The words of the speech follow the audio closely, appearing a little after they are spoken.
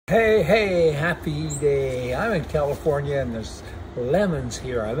Hey, happy day. I'm in California and there's lemons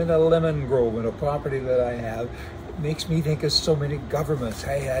here. I'm in a lemon grove in a property that I have. It makes me think of so many governments.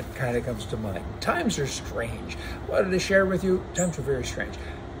 Hey, that kind of comes to mind. Times are strange. Wanted to share with you, times are very strange.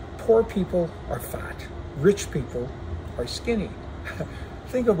 Poor people are fat. Rich people are skinny.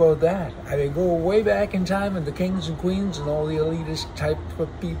 Think about that. I mean, go way back in time and the kings and queens and all the elitist type of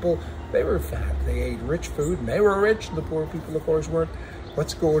people, they were fat. They ate rich food and they were rich. The poor people, of course, weren't.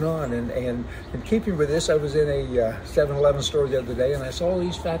 What's going on? And in keeping with this, I was in a 7-Eleven store the other day and I saw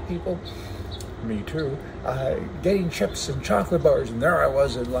these fat people, me too, getting chips and chocolate bars, and there I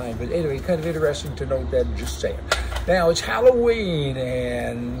was in line. But anyway, kind of interesting to note that, just saying. Now, it's Halloween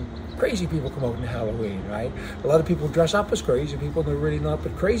and crazy people come out in Halloween, right? A lot of people dress up as crazy people, they're really not,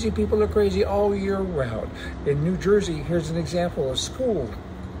 but crazy people are crazy all year round. In New Jersey, here's an example, a school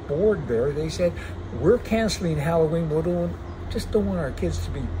board there, they said, we're canceling Halloween, just don't want our kids to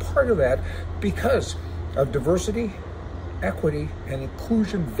be part of that because of diversity, equity, and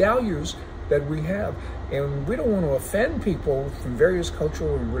inclusion values that we have. And we don't want to offend people from various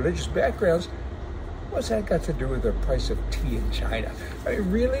cultural and religious backgrounds. What's that got to do with the price of tea in China? I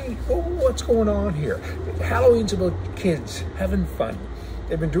mean, really? What's going on here? Halloween's about kids having fun.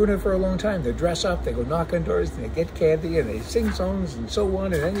 They've been doing it for a long time. They dress up, they go knock on doors, and they get candy, and they sing songs and so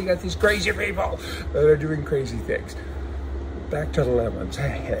on. And then you got these crazy people that are doing crazy things. Back to the lemons.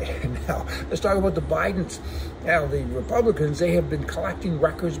 Hey, now let's talk about the Bidens. Now, the Republicans, they have been collecting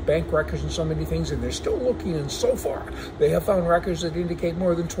records, bank records, and so many things, and they're still looking, and so far, they have found records that indicate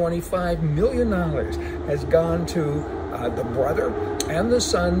more than $25 million has gone to the brother and the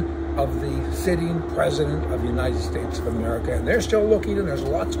son of the sitting president of the United States of America. And they're still looking, and there's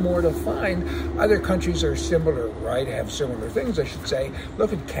lots more to find. Other countries are similar, right? Have similar things, I should say.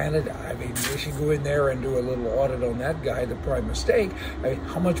 Look at Canada. I mean, we should go in there and do a little audit on that guy, the prime mistake. I mean,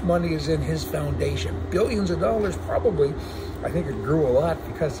 how much money is in his foundation? Billions of dollars, probably. I think it grew a lot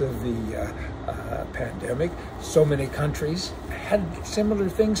because of the pandemic. So many countries had similar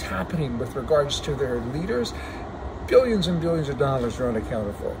things happening with regards to their leaders. Billions and billions of dollars are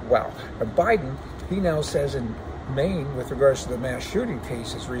unaccounted for. Wow. And Biden, he now says in Maine, with regards to the mass shooting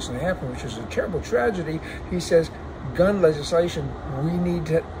case that's recently happened, which is a terrible tragedy, he says, gun legislation, we need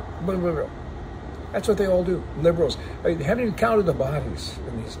to... That's what they all do, liberals. I mean, they haven't even counted the bodies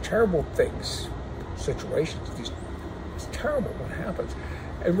in these terrible things, situations. It's terrible what happens.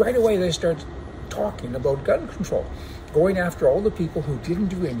 And right away they start talking about gun control, going after all the people who didn't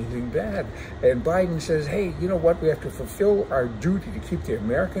do anything bad. And Biden says, hey, you know what? We have to fulfill our duty to keep the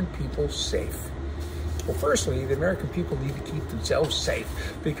American people safe. Well, firstly, the American people need to keep themselves safe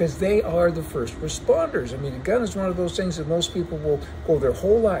because they are the first responders. I mean, a gun is one of those things that most people will go their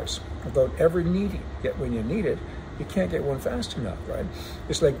whole lives without ever needing. Yet when you need it, you can't get one fast enough, right?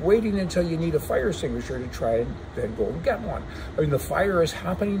 It's like waiting until you need a fire extinguisher to try and then go and get one. I mean, the fire is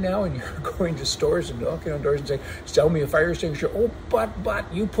happening now and you're going to stores and knocking on doors and saying, sell me a fire extinguisher. Oh, but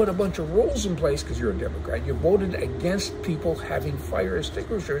you put a bunch of rules in place because you're a Democrat. You voted against people having fire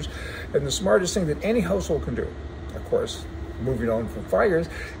extinguishers. And the smartest thing that any household can do, of course, moving on from fires,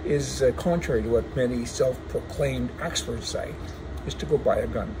 is contrary to what many self-proclaimed experts say, is to go buy a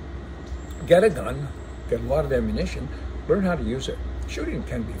gun. Get a gun. Get a lot of ammunition, learn how to use it. Shooting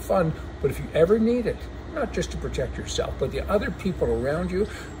can be fun, but if you ever need it, not just to protect yourself, but the other people around you,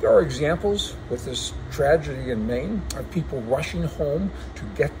 there are examples with this tragedy in Maine of people rushing home to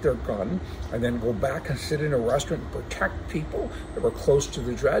get their gun and then go back and sit in a restaurant and protect people that were close to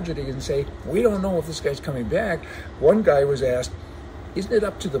the tragedy and say, we don't know if this guy's coming back. One guy was asked, isn't it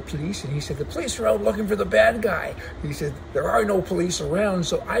up to the police? And he said, the police are out looking for the bad guy. He said, there are no police around,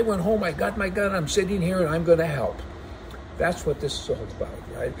 so I went home, I got my gun, I'm sitting here, and I'm going to help. That's what this is all about,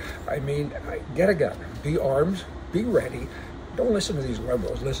 right? I mean, get a gun, be armed, be ready. Don't listen to these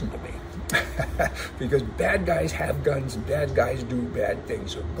liberals, listen to me. Because bad guys have guns, and bad guys do bad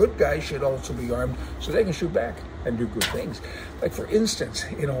things. So good guys should also be armed so they can shoot back and do good things. Like, for instance,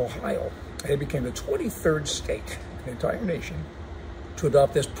 in Ohio, it became the 23rd state in the entire nation to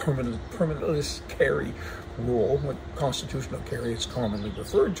adopt this permitless carry rule, what constitutional carry is commonly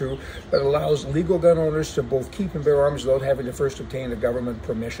referred to, that allows legal gun owners to both keep and bear arms without having to first obtain a government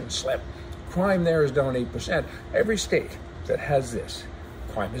permission slip. Crime there is down 8%. Every state that has this,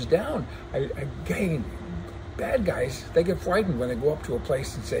 crime is down. Again, bad guys, they get frightened when they go up to a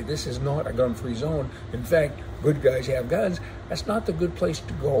place and say, this is not a gun-free zone. In fact, good guys have guns. That's not the good place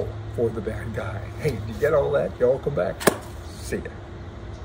to go for the bad guy. Hey, did you get all that? You all come back. See ya.